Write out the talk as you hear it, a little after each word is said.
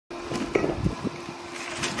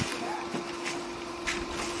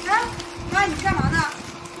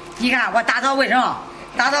你看我打扫卫生，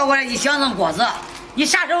打扫我一箱子果子，你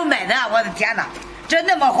啥时候买的？我的天哪，这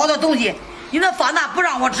那么好的东西，你能放那不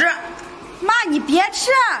让我吃？妈，你别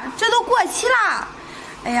吃，这都过期了。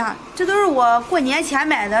哎呀，这都是我过年前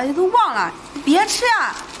买的，都忘了，你别吃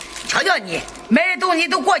啊！瞧瞧你，买的东西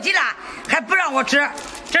都过期了，还不让我吃，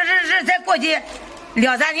这才过期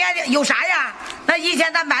2、3年，有啥呀？那以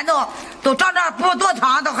前咱馒头都长这不多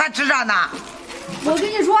长，都还吃上呢。我跟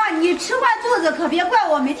你说，你吃坏肚子可别怪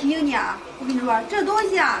我没提醒你啊！我跟你说，这东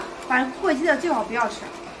西啊，反正过期的最好不要吃。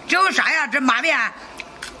这有啥呀？这马面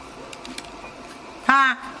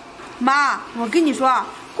啊？妈，我跟你说，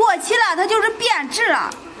过期了它就是变质了，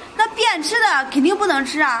那变质的肯定不能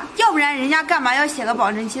吃啊，要不然人家干嘛要写个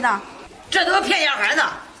保质期呢？这都骗小孩子！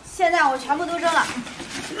现在我全部都扔了。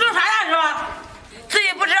扔啥呀？是吧？自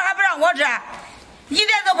己不吃还不让我吃，一点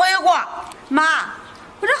都不为过。妈，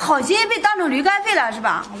我这好心被当成驴肝肺了是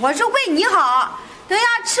吧？我是为你好，等下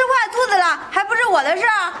吃坏肚子了还不是我的事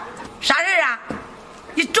儿？啥事啊？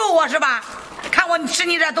你咒我是吧？看我吃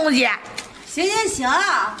你这东西。行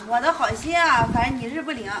啊，我的好心啊，反正你是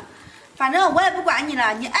不领，反正我也不管你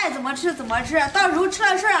了，你爱怎么吃怎么吃，到时候吃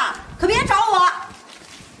了事儿啊，可别找我。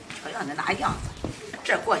瞧瞧你那样子，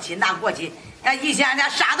这过期那过期，以前咱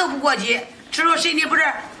啥都不过期，吃着身体不是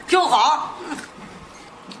挺好。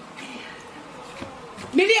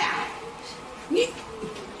美丽，你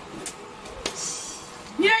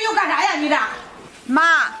这又干啥呀？你这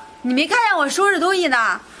妈，你没看见我收拾东西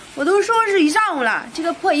呢？我都收拾一上午了，这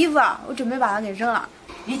个破衣服啊，我准备把它给扔了。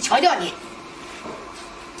你瞧瞧你，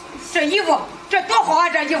这衣服这多好啊！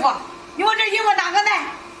这衣服，你说这衣服哪个耐？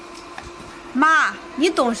妈，你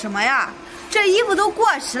懂什么呀？这衣服都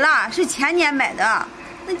过时了，是前年买的，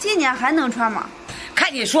那今年还能穿吗？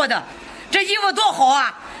看你说的，这衣服多好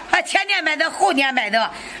啊！还前年买的，后年买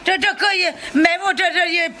的，这可以买不这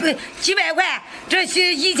也几百块，这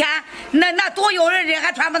以前那多有人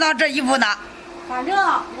还穿不到这衣服呢。反正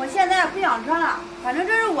我现在不想穿了，反正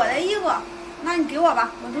这是我的衣服，那你给我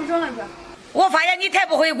吧，我都扔了去。我发现你太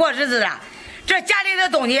不会过日子了，这家里的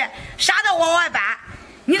东西啥都往外搬，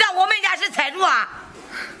你当我们家是财主啊？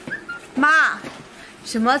妈，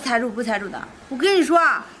什么财主不财主的？我跟你说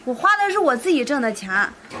啊，我花的是我自己挣的钱。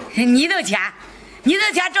你的钱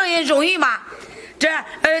挣容易吗？这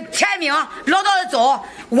天明老早的走，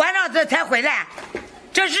晚上这才回来，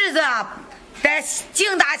这日子啊得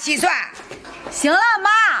精打细算。行了，妈，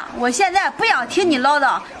我现在不想听你唠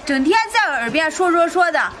叨，整天在我耳边说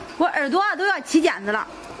的，我耳朵都要起茧子了。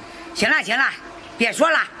行了，别说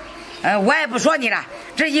了，我也不说你了。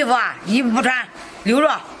这衣服啊，你不穿，留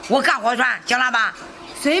着我干活穿，行了吧？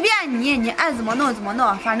随便你爱怎么弄怎么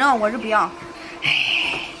弄，反正我是不要。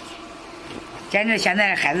哎，简直现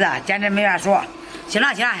在孩子啊，简直没法说。行了，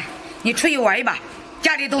你出去玩一把，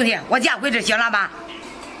家里东西我家回去，行了吧？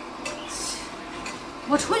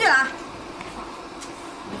我出去了。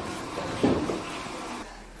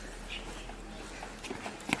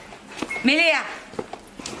美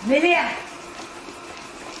丽，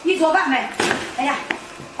你做饭没？哎呀，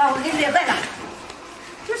把我给累坏了。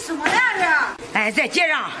这什么呀这？哎，在街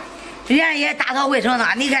上，人家也打扫卫生呢。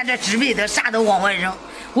你看这纸杯的啥都往外扔，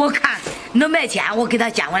我看能卖钱，我给他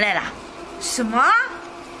捡回来了。什么？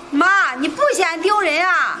妈，你不嫌丢人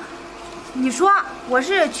啊？你说我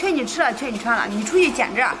是缺你吃了，缺你穿了，你出去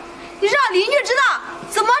捡着，你让邻居知道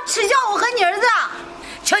怎么耻笑我和你儿子。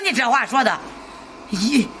瞧你这话说的，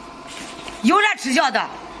有啥耻笑的？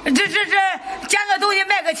这捡个东西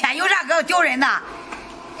卖个钱，有啥可丢人的？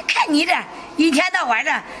看你这一天到晚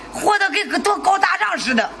的活得跟个多高大上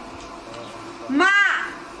似的。妈，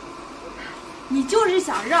你就是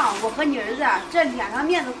想让我和你儿子这脸上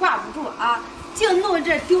面子挂不住啊，净弄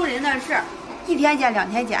这丢人的事，一天捡2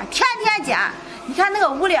天捡，天天捡。你看那个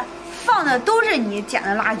屋里放的都是你捡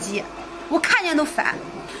的垃圾，我看见都烦。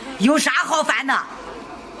有啥好烦的？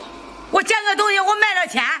我捡个东西我卖了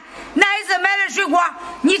钱，那一次买的水果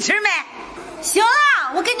你吃没？行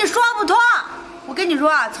了，我跟你说不通。我跟你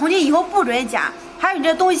说，从今以后不准捡，还有你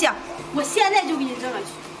这东西，我现在就给你扔了去。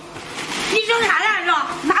你扔啥呀？扔，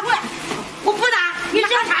拿过来！我不拿，你扔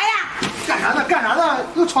啥呀？干啥呢？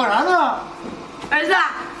又吵啥呢？儿子，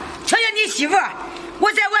瞧瞧你媳妇儿，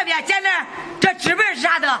我在外边捡点这纸本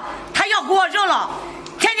啥的，她要给我扔了，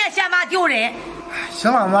天天嫌妈丢人。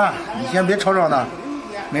行了，妈，你先别吵吵呢。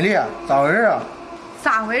美丽，咋回事啊？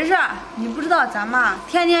咋回事？你不知道咱妈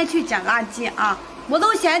天天去捡垃圾啊，我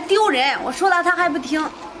都嫌丢人，我说她还不听。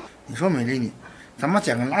你说美丽你，咱妈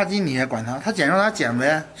捡个垃圾你也管她？她捡让她捡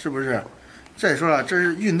呗，是不是？这也说了，这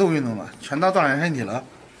是运动了，全当锻炼身体了。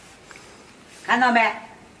看到没？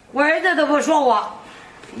我儿子都不说我，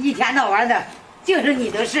一天到晚的净是你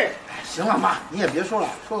的事。行了，妈，你也别说了，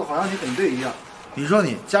说的好像你很对一样。你说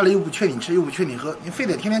你家里又不缺你吃，又不缺你喝，你非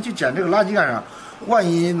得天天去捡这个垃圾干啥？万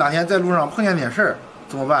一哪天在路上碰见点事儿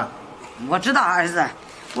怎么办？我知道儿子，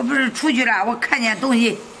我不是出去了，我看见东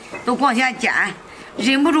西都光想捡，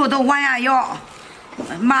忍不住都往下要。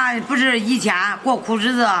妈不是以前过苦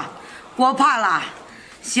日子，过怕了，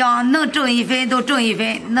想能挣一分都挣一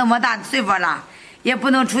分，那么大岁数了，也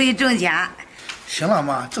不能出去挣钱。行了，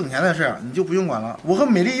妈，挣钱的事你就不用管了。我和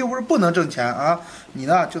美丽又不是不能挣钱啊，你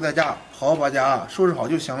呢就在家好好把家收拾好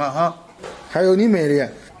就行了哈。还有你美丽，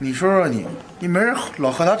你说说你没人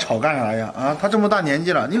老和他吵干啥呀？啊，他这么大年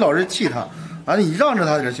纪了，你老是气他，啊，你让着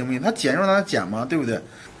他点行不行？他捡让他捡嘛，对不对？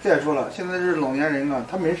再说了，现在是老年人了，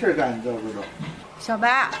他没事干，你知道不知道？小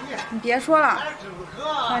白，你别说了，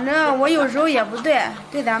反正我有时候也不对，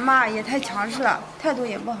对咱妈也太强势了，态度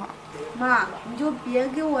也不好。妈，你就别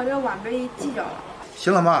跟我这晚辈计较了。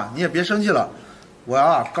行了，妈，你也别生气了。我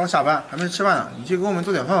呀刚下班，还没吃饭呢，你去给我们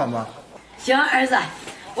做点饭吧，妈。行，儿子，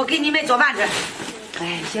我给你们做饭吃。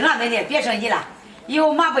哎，行了，妹妹，别生气了，以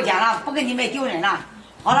后妈不捡了，不给你们丢人了，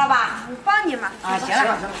好了吧？我帮你嘛。啊，行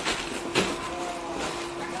了。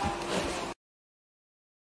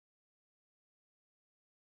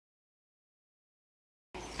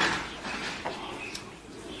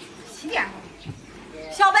几点？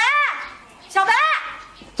小白，小白，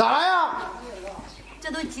咋了呀？这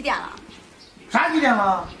都几点了？啥几点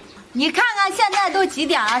了？你看看现在都几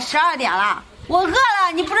点了？12点了。我饿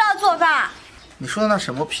了，你不知道做饭。你说的那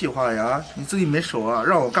什么屁话呀？你自己没手啊，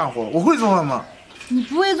让我干活，我会做饭吗？你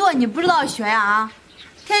不会做，你不知道学呀啊！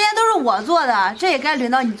天天都是我做的，这也该轮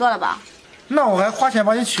到你做了吧？那我还花钱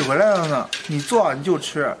把你娶回来了呢。你做你就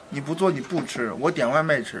吃，你不做你不吃，我点外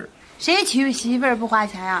卖吃。谁娶媳妇儿不花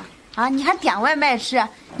钱呀？啊，你还点外卖吃，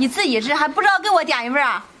你自己吃还不知道给我点一份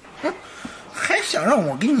啊？还想让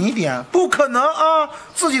我给你点？不可能啊！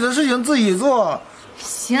自己的事情自己做。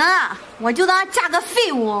行啊，我就当嫁个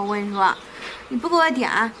废物。我跟你说，你不给我点，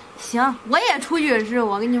行，我也出去吃。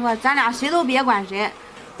我跟你说，咱俩谁都别管谁。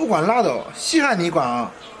不管拉倒，稀罕你管啊！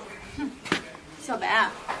小白，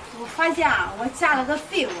我发现啊，我嫁了个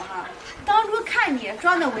废物哈。当初看你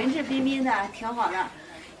装的文质彬彬的，挺好的，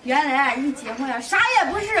原来一结婚啥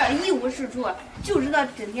也不是，一无是处，就知道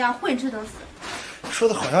整天混吃等死。说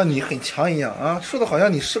的好像你很强一样啊，说的好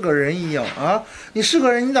像你是个人一样啊！你是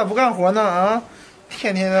个人，你咋不干活呢啊？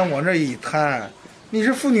天天的往这一摊，你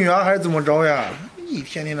是妇女啊还是怎么着呀？一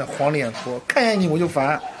天天的黄脸婆，看见你我就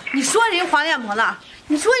烦。你说谁黄脸婆了？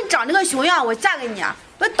你说你长这个熊样，我嫁给你啊，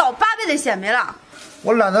我倒8辈子血霉了。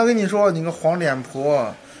我懒得跟你说，你个黄脸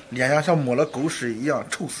婆，脸上像抹了狗屎一样，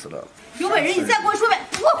臭死了。有本事你再给我说呗！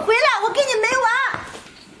我回来，我跟你没完。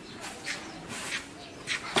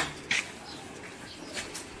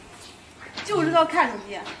就知道看手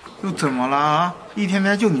机。又怎么了啊？一天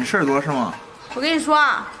天就你事儿多是吗？我跟你说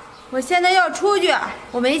啊，我现在要出去，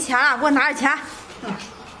我没钱了，给我拿点钱。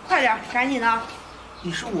快点，赶紧的。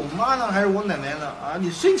你是我妈呢，还是我奶奶呢？啊，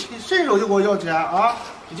你伸手就给我要钱啊！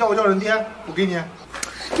你叫我叫人爹，我给你。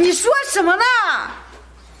你说什么呢？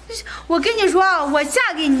我跟你说，我嫁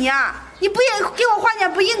给你啊，你不也给我花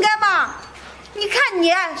钱不应该吗？你看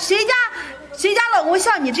你谁家老公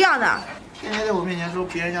像你这样的？天天在我面前说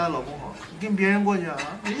别人家的老公好，你跟别人过去啊，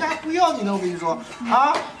人家还不要你呢。我跟你说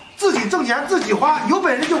啊，自己挣钱自己花，有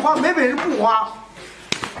本事就花，没本事不花。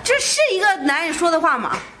这是一个男人说的话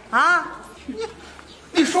吗？啊？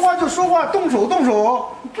你说话就说话，动手动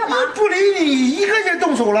手。你干嘛？不理你，一个劲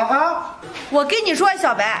动手了啊！我跟你说，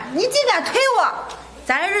小白，你竟敢推我，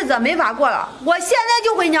咱这日子没法过了。我现在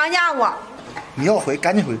就回娘家，我。你要回，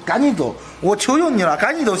赶紧回，赶紧走！我求求你了，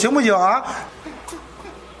赶紧走，行不行啊？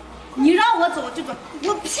你让我走就走，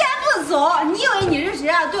我偏不走。你以为你是谁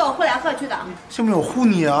啊？对我呼来喝去的。是不是我护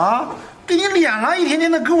你啊？给你脸了，一天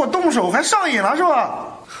天的给我动手，还上瘾了是吧？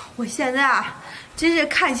我现在啊，真是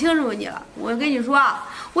看清楚你了。我跟你说啊，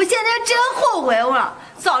我现在真后悔了。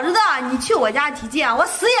早知道你去我家提亲，我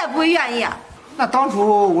死也不会愿意。那当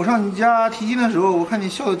初我上你家提亲的时候，我看你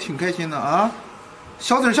笑得挺开心的啊，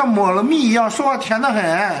小嘴像抹了蜜一样，说话甜得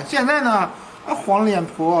很。现在呢，黄脸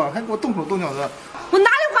婆还给我动手动脚的。我哪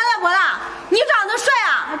里黄脸婆了？你长得帅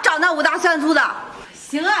啊，长得五大三粗的。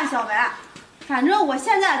行啊，小白，反正我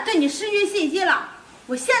现在对你失去信心了。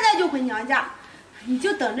我现在就回娘家，你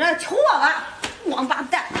就等着求我吧，王八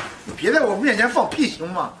蛋！你别在我面前放屁行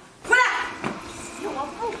吗？回来！我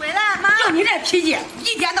不回来，妈。就你这脾气，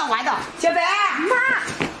一天到晚的。小白，妈，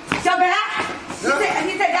小白，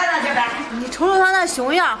你在家呢？小白，你瞅瞅他那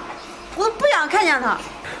熊样，我都不想看见他。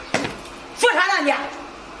说啥呢你？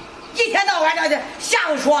一天到晚的瞎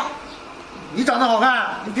胡说。你长得好看，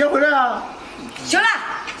你别回来啊！行了，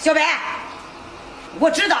小白，我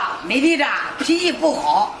知道美丽这脾气不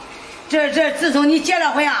好，这自从你结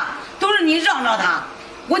了婚啊，都是你让着她。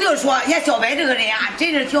我就说，人家小白这个人啊，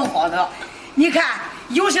真是挺好的。你看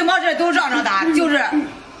有什么事都让着他，就是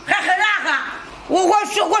还很然哈。我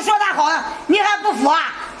说他好，你还不服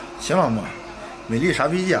啊？行了妈，美丽啥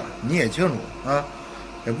脾气啊，你也清楚啊。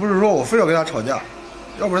也不是说我非要跟她吵架，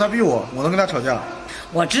要不是她逼我能跟她吵架。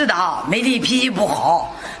我知道美丽脾气不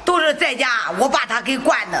好，都是在家我把她给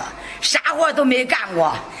惯的，啥活都没干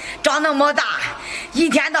过。长那么大，一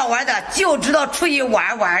天到晚的就知道出去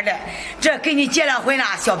玩玩的。这跟你结了婚了，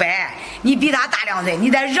小白，你比她大2岁，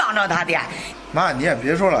你得让着她点。妈，你也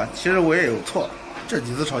别说了，其实我也有错，这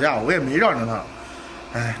几次吵架我也没让着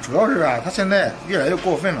她。哎，主要是啊，她现在越来越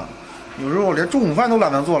过分了，有时候连中午饭都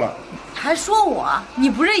懒得做了。还说我，你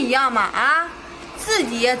不是一样吗？啊，自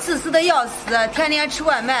己自私的要死，天天吃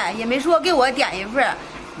外卖，也没说给我点一份。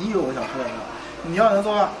你以为我想吃外卖？你要能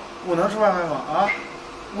做饭，我能吃外卖吗？啊，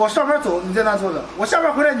我上班走你在那坐着，我下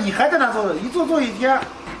班回来你还在那坐着，一坐一天。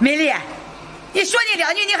美丽，你说你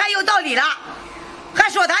2句你还有道理了，还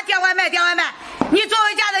说他点外卖。你作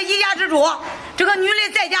为家的一家之主，这个女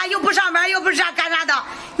的在家又不上班又不是干啥的，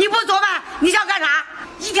你不做饭你想干啥？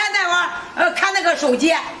一天在晚看那个手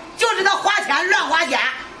机，就知道花钱乱花钱。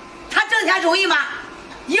他挣钱容易吗？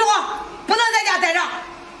以后不能在家待着，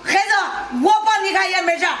孩子我帮你看也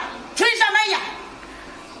没事，出去上班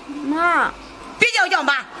去。妈，别叫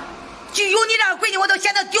妈，就有你这闺女我都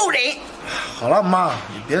显得丢人。好了妈，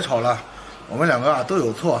你别吵了，我们2个啊都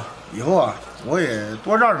有错，以后啊我也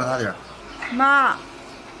多让着她点。妈，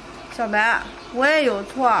小白，我也有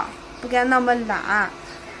错，不该那么懒，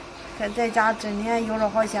该在家整天游手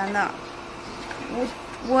好闲的。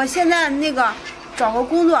我现在那个找个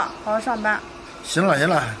工作，好好上班。行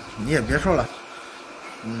了，你也别说了。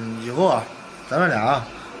以后啊，咱们俩啊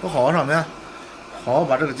都好好上班，好好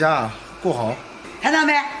把这个家啊过好。看到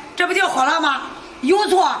没？这不就好了吗？有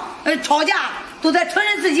错，吵架都得承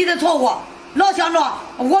认自己的错误，老想着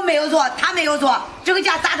我没有错，他没有错，这个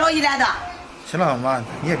家咋吵起来的？行了，妈，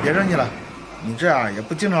你也别生气了。你这样也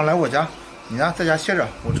不经常来我家，你呢在家歇着，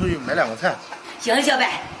我出去买2个菜。行，小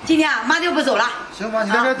白，今天妈就不走了。行，妈，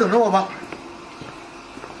你在这等着我吧。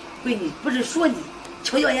闺女，不是说你，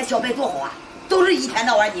瞧瞧人家小白多好啊，都是一天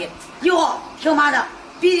到晚你。以后听妈的，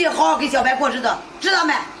必须好好给小白过日子，知道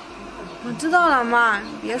没？我知道了，妈，你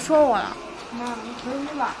别说我了。妈，你回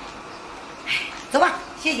去吧。走吧，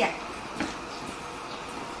谢谢。